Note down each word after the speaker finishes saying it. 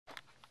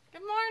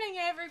morning,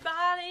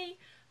 everybody.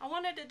 I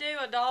wanted to do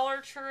a Dollar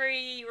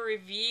Tree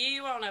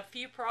review on a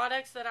few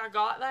products that I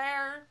got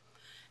there,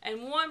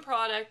 and one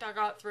product I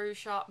got through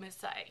Shop Miss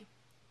A.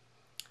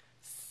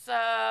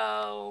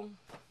 So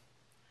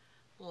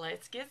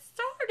let's get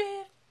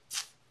started.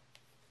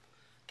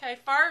 Okay,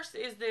 first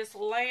is this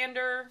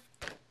Lander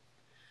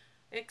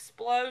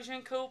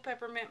Explosion Cool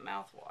Peppermint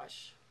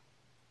Mouthwash.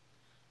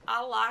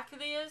 I like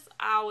this.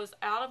 I was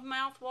out of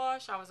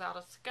mouthwash. I was out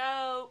of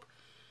scope.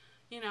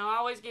 You know, I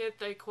always get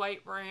the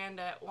Equate brand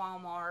at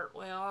Walmart.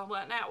 Well, I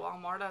wasn't at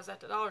Walmart. I was at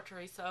the Dollar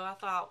Tree. So I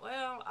thought,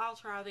 well, I'll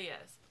try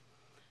this.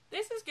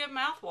 This is good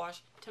mouthwash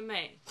to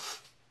me.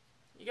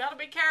 You got to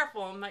be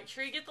careful and make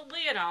sure you get the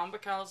lid on,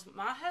 because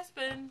my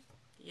husband,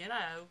 you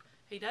know,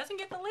 he doesn't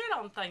get the lid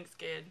on things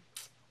good.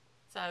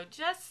 So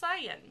just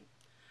saying.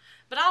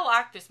 But I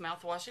like this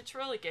mouthwash. It's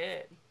really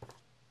good.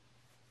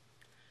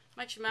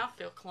 Makes your mouth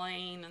feel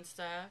clean and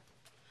stuff.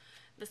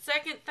 The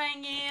second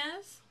thing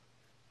is,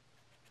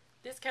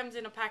 this comes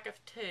in a pack of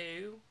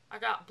 2. I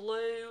got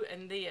blue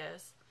and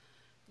this.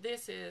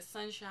 This is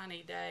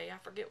Sunshiny Day. I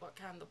forget what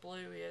kind the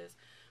blue is.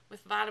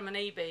 With vitamin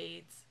E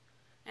beads.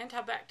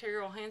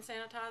 Antibacterial hand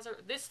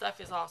sanitizer. This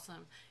stuff is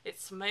awesome. It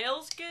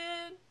smells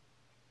good.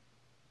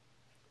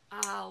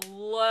 I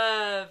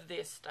love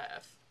this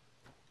stuff.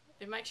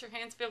 It makes your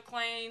hands feel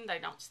clean. They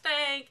don't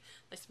stink.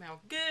 They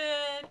smell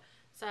good.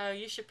 So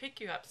you should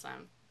pick you up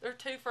some. They're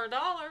 2 for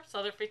 $1,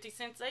 so they're 50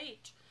 cents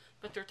each.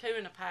 But they're 2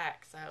 in a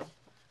pack, so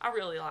I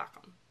really like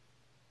them.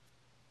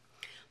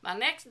 My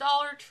next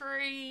Dollar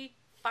Tree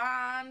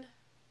find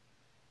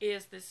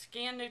is the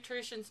Skin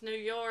Nutrition's New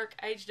York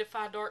Age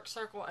Defy Dark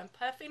Circle and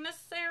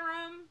Puffiness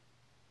Serum.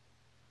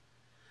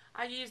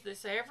 I use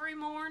this every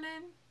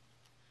morning.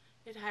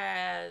 It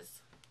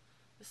has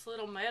this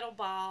little metal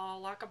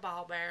ball, like a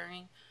ball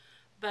bearing,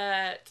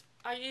 but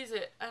I use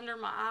it under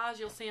my eyes.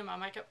 You'll see in my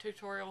makeup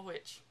tutorial,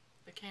 which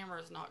the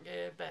camera is not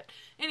good, but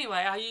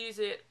anyway, I use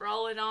it,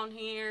 roll it on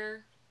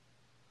here,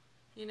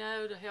 you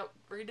know, to help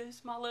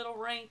reduce my little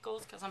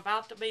wrinkles, because I'm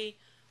about to be,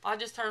 I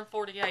just turned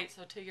 48,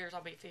 so 2 years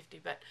I'll be 50,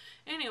 but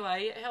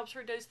anyway, it helps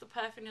reduce the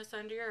puffiness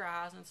under your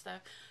eyes and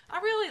stuff. I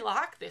really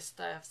like this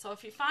stuff, so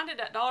if you find it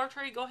at Dollar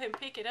Tree, go ahead and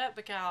pick it up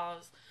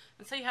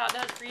and see how it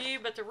does for you.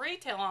 But the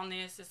retail on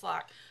this is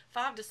like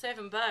 $5 to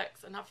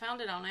 $7, and I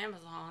found it on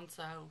Amazon,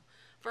 so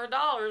for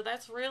 $1,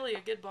 that's really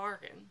a good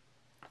bargain.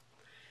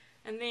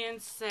 And then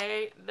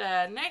say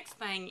the next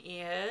thing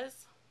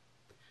is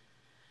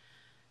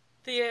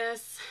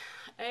this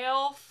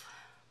e.l.f.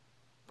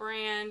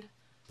 brand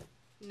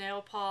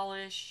nail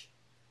polish.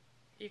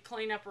 You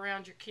clean up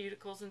around your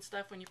cuticles and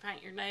stuff when you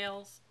paint your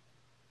nails.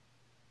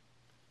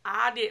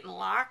 I didn't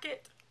like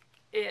it.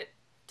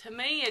 To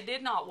me, it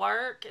did not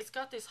work. It's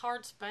got this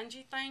hard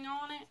spongy thing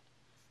on it.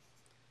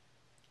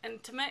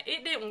 And to me,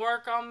 it didn't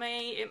work on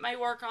me. It may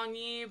work on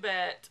you,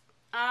 but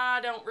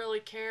I don't really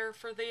care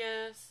for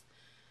this.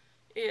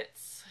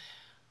 It's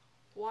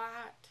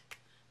white.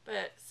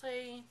 But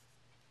see,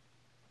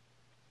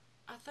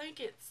 I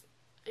think it's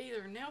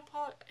either nail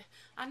polish.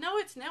 I know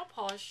it's nail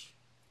polish.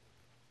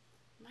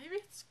 Maybe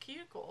it's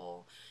cuticle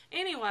oil.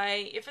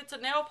 Anyway, if it's a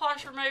nail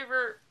polish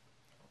remover,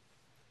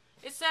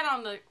 it said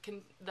on the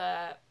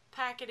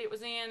packet it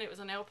was in, it was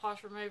a nail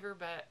polish remover,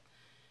 but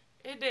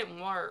it didn't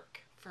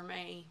work for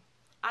me.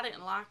 I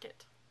didn't like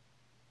it.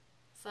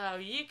 So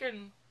you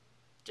can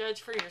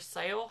judge for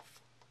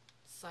yourself.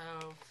 So,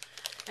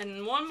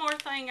 and one more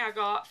thing I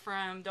got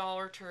from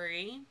Dollar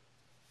Tree.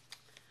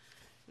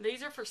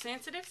 These are for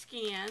sensitive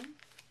skin.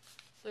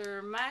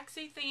 They're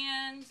Maxi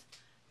Thins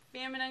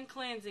Feminine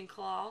Cleansing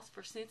Cloths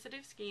for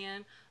sensitive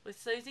skin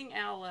with soothing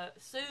aloe,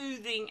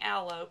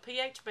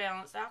 pH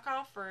balanced,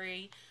 alcohol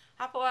free,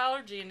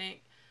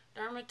 hypoallergenic,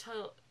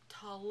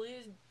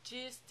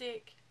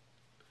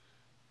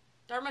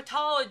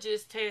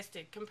 dermatologist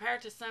tested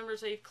compared to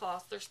Summer's Eve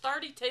cloths. There's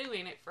 32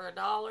 in it for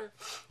 $1.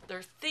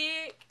 They're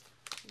thick.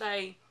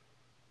 They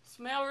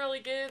smell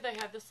really good. They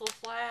have this little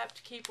flap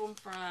to keep them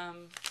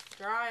from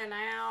drying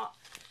out.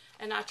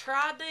 And I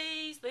tried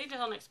these. They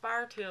don't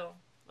expire till,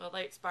 well,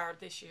 they expired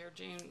this year,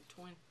 June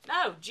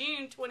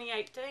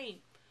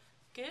 2018.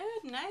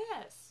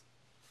 Goodness.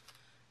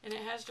 And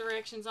it has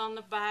directions on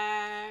the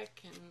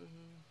back, and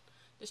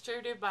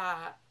distributed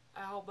by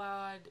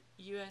Albide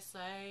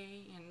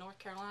USA in North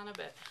Carolina.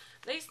 But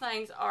these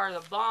things are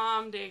the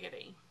bomb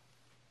diggity.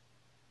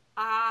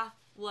 I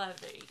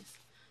love these.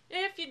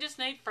 If you just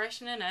need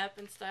freshening up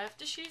and stuff,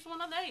 just use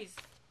one of these.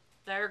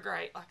 They're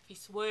great, like if you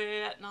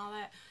sweat and all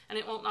that, and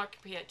it won't knock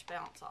your pH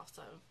balance off.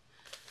 So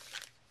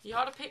you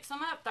ought to pick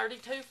some up.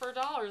 32 for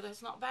 $1.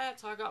 That's not bad.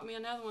 So I got me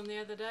another one the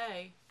other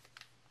day.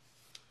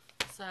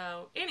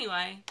 So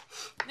anyway,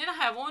 then I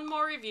have one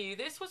more review.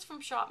 This was from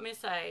Shop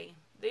Miss A.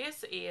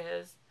 This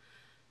is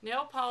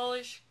nail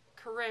polish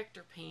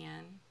corrector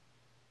pen.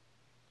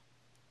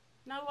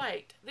 No,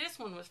 wait. This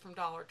one was from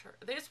Dollar Tree.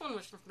 This one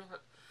was from,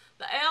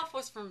 the e.l.f.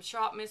 was from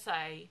Shop Miss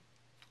A.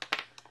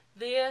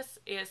 This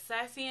is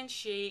Sassy and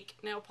Chic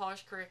nail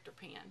polish corrector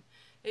pen.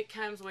 It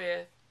comes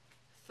with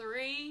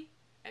 3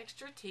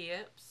 extra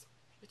tips,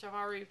 which I've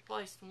already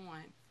replaced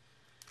one.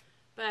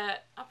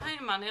 But I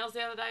painted my nails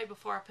the other day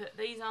before I put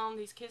these on,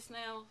 these kiss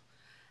nails.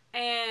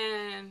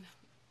 And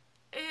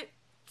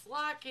it's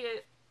like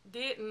it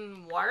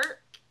didn't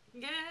work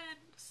good.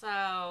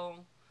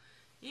 So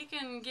you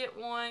can get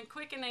one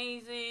quick and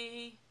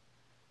easy.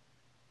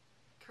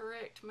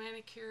 Correct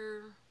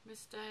manicure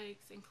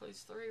mistakes,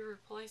 includes 3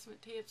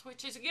 replacement tips,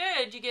 which is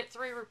good. You get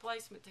 3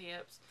 replacement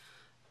tips.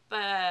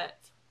 But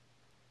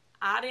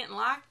I didn't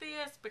like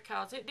this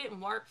because it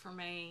didn't work for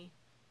me.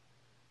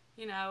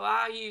 You know,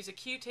 I use a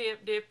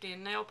Q-tip dipped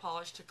in nail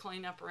polish to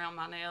clean up around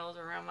my nails,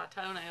 around my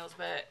toenails.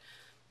 But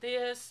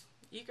this,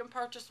 you can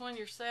purchase one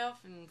yourself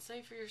and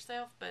see for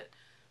yourself. But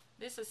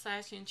this is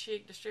Sassy and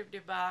Chic,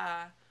 distributed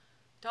by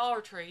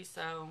Dollar Tree,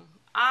 so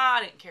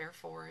I didn't care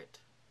for it.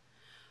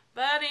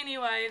 But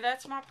anyway,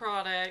 that's my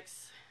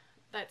products.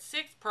 That's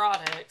 6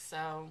 products.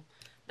 So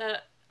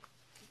the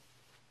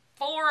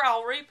 4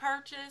 I'll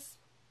repurchase.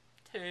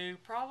 2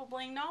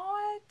 probably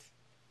not.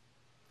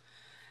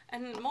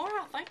 And the more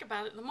I think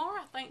about it, the more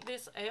I think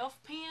this e.l.f.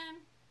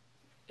 pen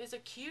is a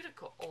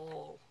cuticle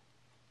oil.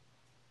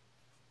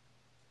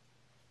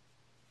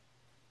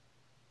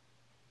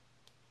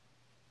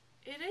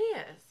 It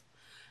is.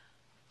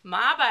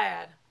 My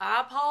bad. I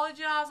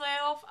apologize,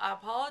 e.l.f. I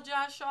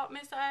apologize, Shop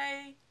Miss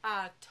A.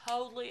 I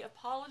totally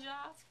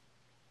apologize.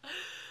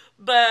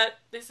 But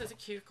this is a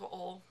cuticle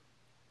oil.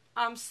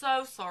 I'm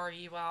so sorry,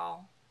 you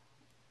all.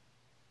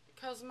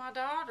 Because my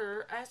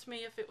daughter asked me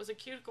if it was a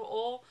cuticle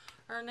oil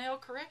or a nail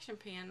correction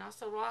pen. I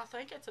said, well, I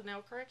think it's a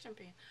nail correction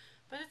pen.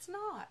 But it's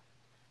not.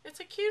 It's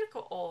a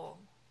cuticle oil.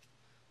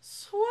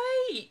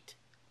 Sweet.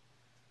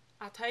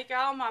 I take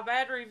all my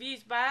bad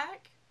reviews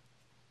back.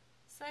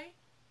 See?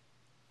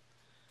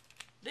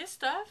 This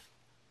stuff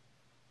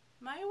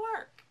may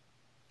work.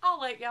 I'll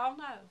let y'all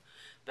know.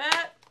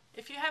 But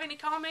if you have any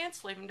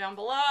comments, leave them down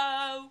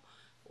below.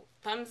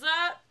 Thumbs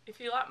up if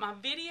you like my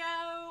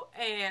video,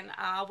 and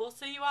I will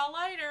see you all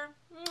later.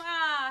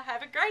 Mwah!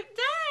 Have a great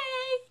day!